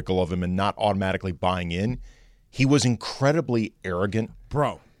more critical of him and not automatically buying in. He was incredibly arrogant,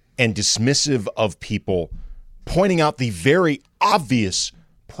 and dismissive of people, pointing out the very obvious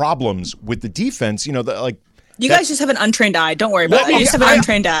problems with the defense. You guys just have an untrained eye. Don't worry about it. You just have an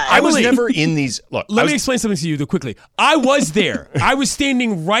untrained eye. I was never in these. Look, let me explain something to you quickly. I was there. I was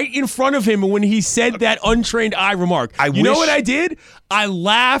standing right in front of him when he said that untrained eye remark. Know what I did? I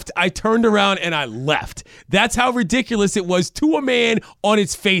laughed, I turned around, and I left. That's how ridiculous it was to a man on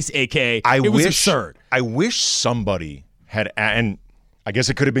its face, AK. It was absurd. I wish somebody had, and I guess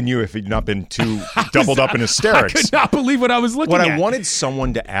it could have been you if you'd not been too doubled up in hysterics. I could not believe what I was looking at. What I wanted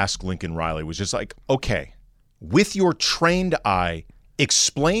someone to ask Lincoln Riley was just okay, with your trained eye,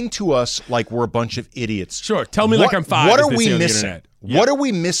 explain to us like we're a bunch of idiots. Sure, tell me like I'm 5. What are we missing? What are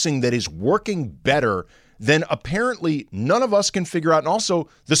we missing that is working better than apparently none of us can figure out, and also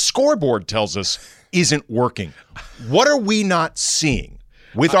the scoreboard tells us isn't working? What are we not seeing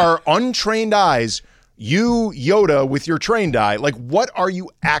with our untrained eyes? You, Yoda, with your trained eye, what are you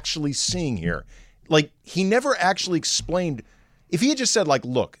actually seeing here? He never actually explained. If he had just said,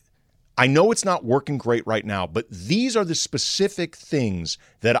 look, I know it's not working great right now, but these are the specific things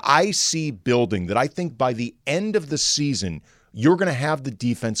that I see building that I think by the end of the season, you're going to have the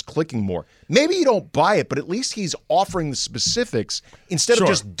defense clicking more. Maybe you don't buy it, but at least he's offering the specifics instead of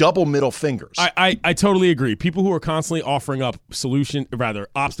just double middle fingers. I totally agree. People who are constantly offering up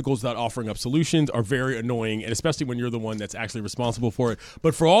obstacles without offering up solutions are very annoying, and especially when you're the one that's actually responsible for it.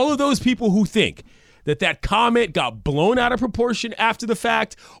 But for all of those people who think that comment got blown out of proportion after the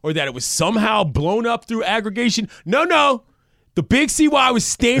fact, or that it was somehow blown up through aggregation, no. The big CY was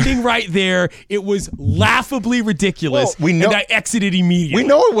standing right there. It was laughably ridiculous, and I exited immediately. We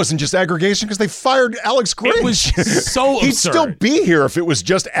know it wasn't just aggregation because they fired Alex Grinch. It was so absurd. He'd still be here if it was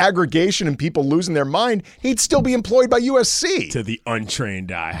just aggregation and people losing their mind. He'd still be employed by USC. To the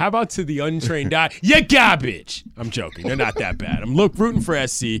untrained eye. How about to the untrained eye? You garbage. I'm joking. They're not that bad. I'm rooting for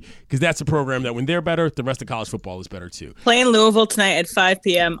SC because that's a program that when they're better, the rest of college football is better too. Playing Louisville tonight at 5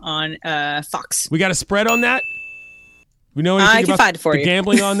 p.m. on Fox. We got a spread on that? We know anything about the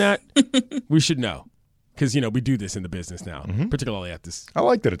gambling on that? We should know. Because, we do this in the business now, particularly at this. I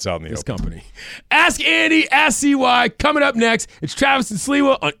like that it's out in the this open. company. Ask Andy, Ask CY. Coming up next, it's Travis and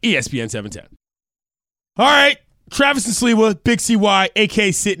Sliwa on ESPN 710. All right, Travis and Sliwa, Big CY,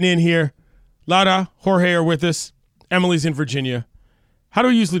 AK sitting in here. Lara, Jorge are with us. Emily's in Virginia. How do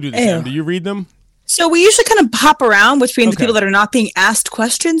we usually do this, Em? Do you read them? So we usually kind of hop around between the people that are not being asked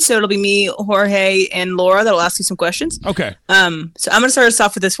questions. So it'll be me, Jorge, and Laura that'll ask you some questions. Okay. So I'm going to start us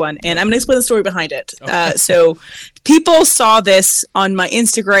off with this one, and I'm going to explain the story behind it. Okay. So people saw this on my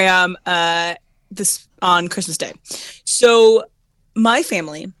Instagram this on Christmas Day. So my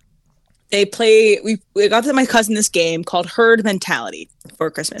family, we got to my cousin this game called Herd Mentality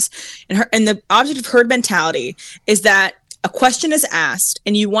for Christmas. And the object of Herd Mentality is that a question is asked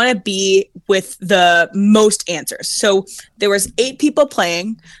and you want to be with the most answers. So there was 8 people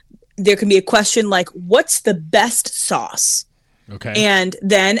playing. There can be a question like, what's the best sauce? Okay. And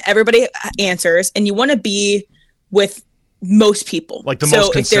then everybody answers, and you want to be with most people. Like the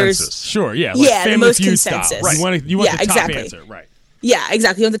most consensus. Sure, yeah. Like the most consensus. Style. Right. You want the top answer, right. Yeah,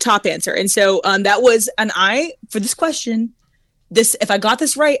 exactly. On the top answer. And so that was, for this question, if I got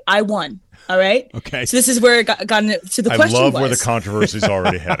this right, I won. All right. Okay. So this is where it got into the question. I love where the controversy is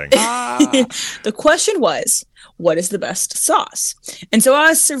already heading. The question was, what is the best sauce? And so I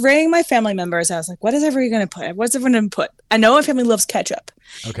was surveying my family members. I was like, what is everybody going to put? What's everyone going to put? I know my family loves ketchup.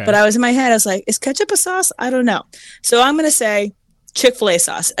 Okay. But I was in my head, I was like, is ketchup a sauce? I don't know. So I'm going to say Chick-fil-A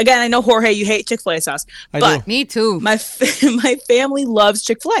sauce. Again, I know, Jorge, you hate Chick-fil-A sauce. But me too. My family loves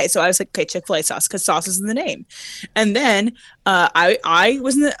Chick-fil-A. So I was like, okay, Chick-fil-A sauce, because sauce is in the name. And then I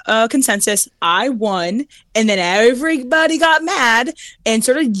was in the consensus. I won. And then everybody got mad and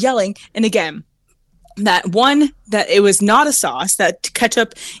started yelling. And again, that it was not a sauce, that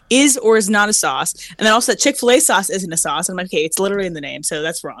ketchup is or is not a sauce. And then also that Chick-fil-A sauce isn't a sauce. I'm like, okay, it's literally in the name. So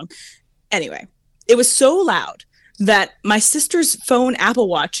that's wrong. Anyway, it was so loud that my sister's phone Apple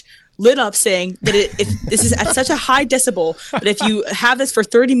Watch lit up saying that this is at such a high decibel that if you have this for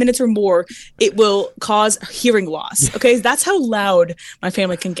 30 minutes or more, it will cause hearing loss. Okay, that's how loud my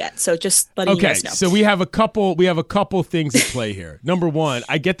family can get. So just letting you guys know. So we have a couple things at play here. Number one,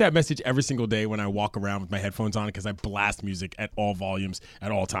 I get that message every single day when I walk around with my headphones on because I blast music at all volumes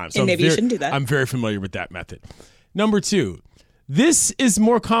at all times. So and maybe you shouldn't do that. I'm very familiar with that method. Number two, this is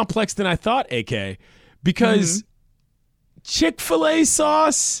more complex than I thought, AK, because Chick-fil-A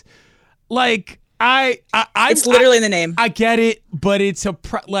sauce, like it's literally in the name. I get it, but it's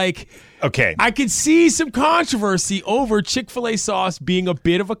okay. I could see some controversy over Chick-fil-A sauce being a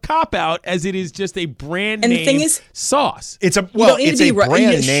bit of a cop-out, as it is just a brand name the thing is, sauce. It's a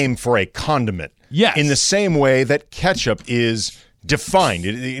brand name for a condiment. Yes. In the same way that ketchup is defined.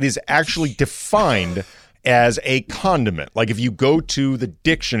 It is actually defined as a condiment. Like if you go to the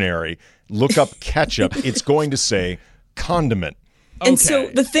dictionary, look up ketchup, it's going to say condiment. And so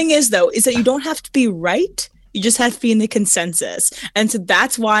the thing is, though, is that you don't have to be right. You just have to be in the consensus. And so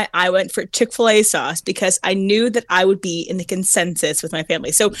that's why I went for Chick-fil-A sauce, because I knew that I would be in the consensus with my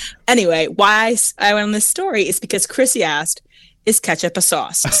family. So anyway, why I went on this story is because Chrissy asked, is ketchup a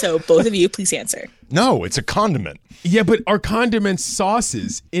sauce? So both of you, please answer. No, it's a condiment. Yeah, but are condiments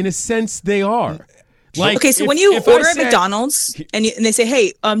sauces? In a sense, they are. Like, okay, so when you order at McDonald's and they say,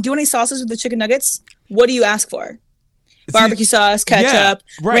 hey, do you want any sauces with the chicken nuggets? What do you ask for? Barbecue sauce, ketchup,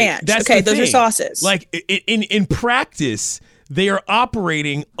 ranch. That's those are sauces. Like in practice, they are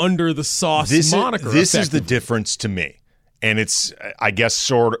operating under the sauce moniker. This is the difference to me. And it's, I guess,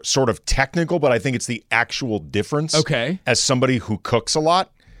 sort of technical, but I think it's the actual difference. Okay. As somebody who cooks a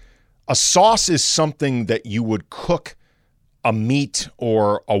lot, a sauce is something that you would cook a meat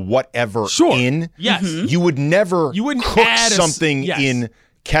or a whatever in. Yes. Mm-hmm. You would never cook something in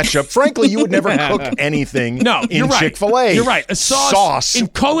ketchup. Frankly, you would never cook anything in Chick-fil-A. You're right. A sauce in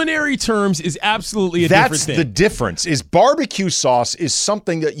culinary terms is absolutely a different thing. That's the difference. Is barbecue sauce is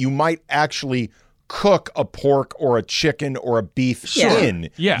something that you might actually cook a pork or a chicken or a beef in.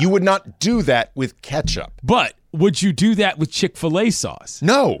 Yeah. You would not do that with ketchup. But would you do that with Chick-fil-A sauce?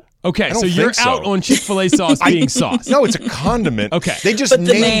 No. Okay, so you're out on Chick-fil-A sauce being sauce. No, it's a condiment. Okay. They just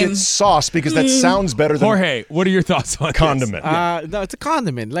named it sauce because that sounds better than Jorge, what are your thoughts on condiment? No, it's a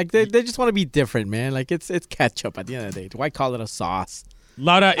condiment. Like they just want to be different, man. Like it's ketchup at the end of the day. Why call it a sauce?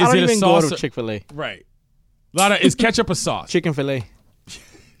 Lada, is I don't it even a sauce? go to Chick-fil-A. Right. Lada, is ketchup a sauce? Chicken fillet.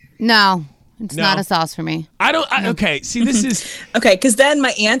 No. It's not a sauce for me. Okay, see, this is... Okay, because then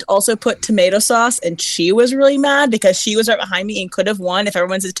my aunt also put tomato sauce, and she was really mad because she was right behind me and could have won if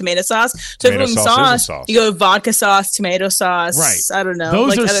everyone says tomato sauce. So tomato everyone's sauce, you go vodka sauce, tomato sauce. Right. I don't know.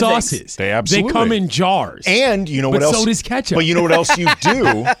 Those are other sauces. things. They absolutely. They come in jars. And you know what else? So does ketchup. But you know what else you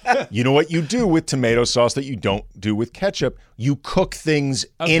do? You know what you do with tomato sauce that you don't do with ketchup? You cook things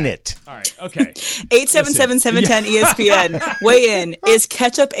in it. All right, okay. 877-710-ESPN. Weigh in. Is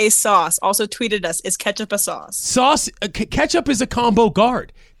ketchup a sauce? Also tweeted us. Is ketchup a sauce? Ketchup is a combo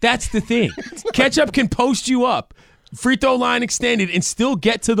guard. That's the thing. Ketchup can post you up, free throw line extended, and still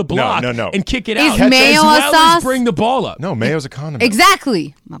get to the block and kick it out. Is mayo as well a sauce? As bring the ball up. No, mayo's a condiment.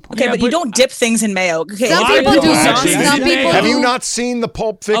 Exactly. Okay, but you don't dip things in mayo. Okay, some people do. Some people Have you not seen the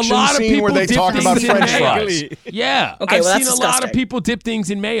Pulp Fiction scene where they talk about French fries? Yeah. Okay, I've well, seen that's a lot disgusting. of people dip things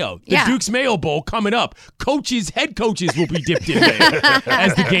in mayo. The Duke's Mayo Bowl coming up. Head coaches will be dipped in mayo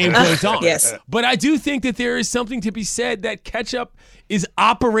as the game goes on. Yes. But I do think that there is something to be said that ketchup is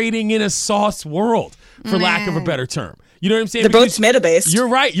operating in a sauce world, for lack of a better term. You know what I'm saying? They're both tomato based. You're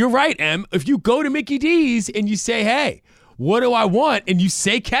right, Em. If you go to Mickey D's and you say, hey, what do I want? And you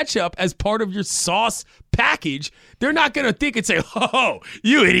say ketchup as part of your sauce package, they're not going to think and say, oh,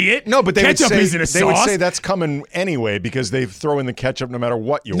 you idiot. No, but ketchup isn't a sauce. They would say that's coming anyway because they throw in the ketchup no matter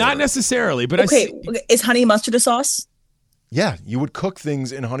what you order. Not necessarily, but is honey mustard a sauce? Yeah, you would cook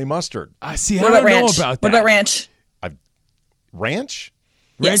things in honey mustard. I see. I don't know about that. What about ranch? Ranch?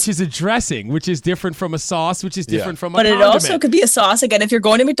 Ranch is a dressing, which is different from a sauce, which is different from a condiment. But it also could be a sauce. Again, if you're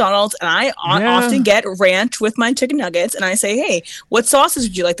going to McDonald's, and I often get ranch with my chicken nuggets, and I say, hey, what sauces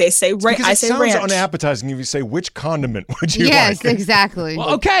would you like? They say ranch. I say ranch. It sounds unappetizing if you say, which condiment would you like? Yes, exactly.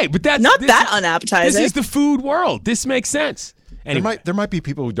 Well, okay, but that's not that unappetizing. This is the food world. This makes sense. Anyway. There might be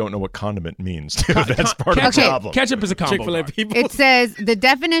people who don't know what condiment means, too. That's part of the problem. Ketchup is a combo. Chick-fil-A people. It says the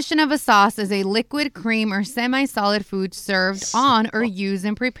definition of a sauce is a liquid, cream, or semi-solid food served on or used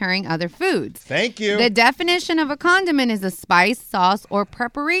in preparing other foods. Thank you. The definition of a condiment is a spice, sauce, or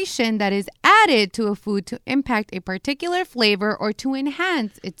preparation that is added to a food to impact a particular flavor or to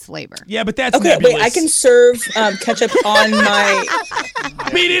enhance its flavor. Yeah, but that's okay. nebulous. Wait, I can serve ketchup on my.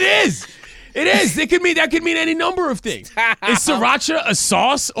 I mean, it is. It is. That could mean any number of things. Is sriracha a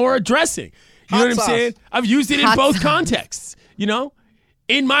sauce or a dressing? You know what I'm saying? I've used it in both contexts. You know,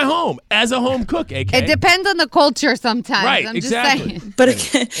 in my home as a home cook. AK. It depends on the culture sometimes. Right, I'm exactly. Just saying. But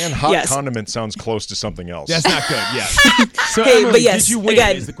again, and hot condiment sounds close to something else. That's not good. Yeah. So hey, Emily, but yes, did you win?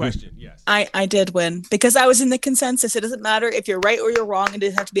 Again, is the question? Yes. I did win because I was in the consensus. It doesn't matter if you're right or you're wrong. It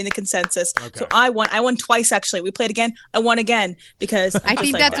doesn't have to be in the consensus. Okay. So I won. I won twice, actually. We played again. I won again because I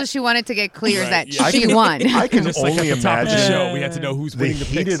think that's what she wanted to get clear, right. is that she won. I can only at the top of the imagine show, we had to know who's winning the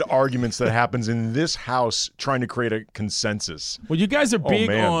heated picks. arguments that happens in this house trying to create a consensus. Well, you guys are big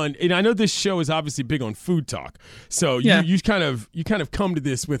on, and I know this show is obviously big on food talk. So you kind of come to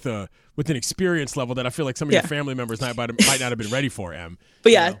this with an experience level that I feel like some of your family members might not have been ready for, Em.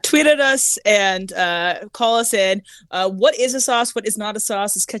 But tweet at us and call us in. What is a sauce? What is not a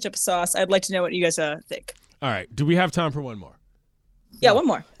sauce? Is ketchup a sauce? I'd like to know what you guys think. All right. Do we have time for one more? Yeah, one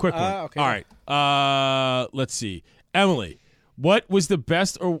more. Quick one. Okay. All right. Let's see. Emily, what was the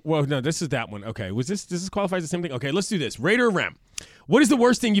best this is that one. Okay. Does this qualify as the same thing? Okay, let's do this. Raider or Rem? What is the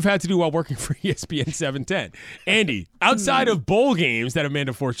worst thing you've had to do while working for ESPN 710? Andy, outside of bowl games that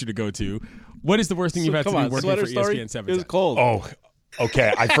Amanda forced you to go to, what is the worst thing you've had to do working for ESPN 710? It was cold. Oh,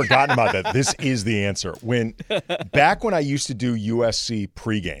 okay. I'd forgotten about that. This is the answer. Back when I used to do USC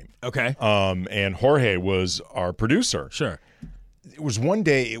pregame. Okay. And Jorge was our producer. Sure. It was one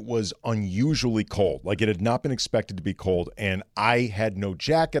day it was unusually cold. Like it had not been expected to be cold. And I had no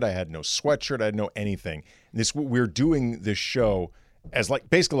jacket. I had no sweatshirt. I had no anything. And we're doing this show as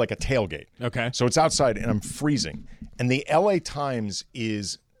basically like a tailgate. Okay. So it's outside and I'm freezing. And the LA Times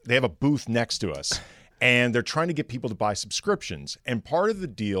they have a booth next to us and they're trying to get people to buy subscriptions. And part of the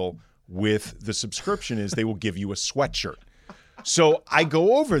deal with the subscription is they will give you a sweatshirt. So I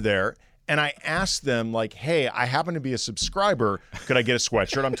go over there and I ask them hey, I happen to be a subscriber. Could I get a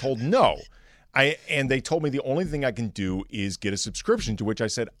sweatshirt? I'm told no. And they told me the only thing I can do is get a subscription, to which I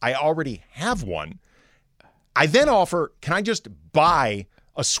said, I already have one. I then offer, can I just buy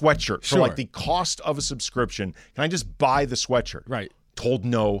a sweatshirt for the cost of a subscription? Can I just buy the sweatshirt? Right. Told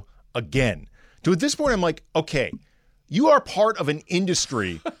no again. So at this point, I'm like, okay, you are part of an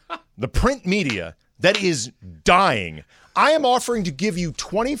industry, the print media, that is dying. I am offering to give you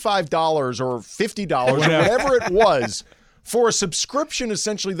 $25 or $50 or whatever it was for a subscription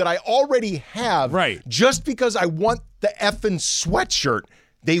essentially that I already have. Right. Just because I want the effing sweatshirt.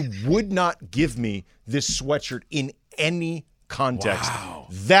 They would not give me this sweatshirt in any context. Wow.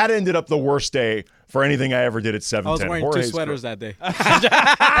 That ended up the worst day for anything I ever did at 710. I was wearing two sweaters that day.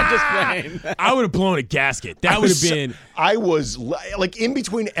 Just playing. I would have blown a gasket. That would have been. I was in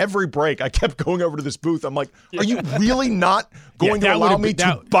between every break, I kept going over to this booth. I'm like, are you really not going to allow me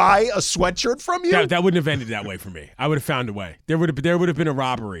to buy a sweatshirt from you? That wouldn't have ended that way for me. I would have found a way. There would have been a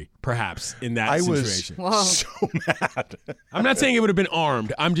robbery, perhaps, in that situation. I was so mad. I'm not saying it would have been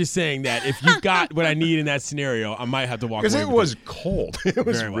armed. I'm just saying that if you got what I need in that scenario, I might have to walk away. Because it was cold. It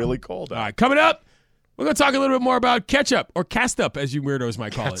was really cold out. All right, coming up, we're going to talk a little bit more about ketchup, or cast-up, as you weirdos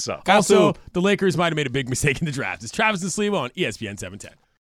might call it. Catsup. Also, the Lakers might have made a big mistake in the draft. It's Travis and Sleevo on ESPN 710.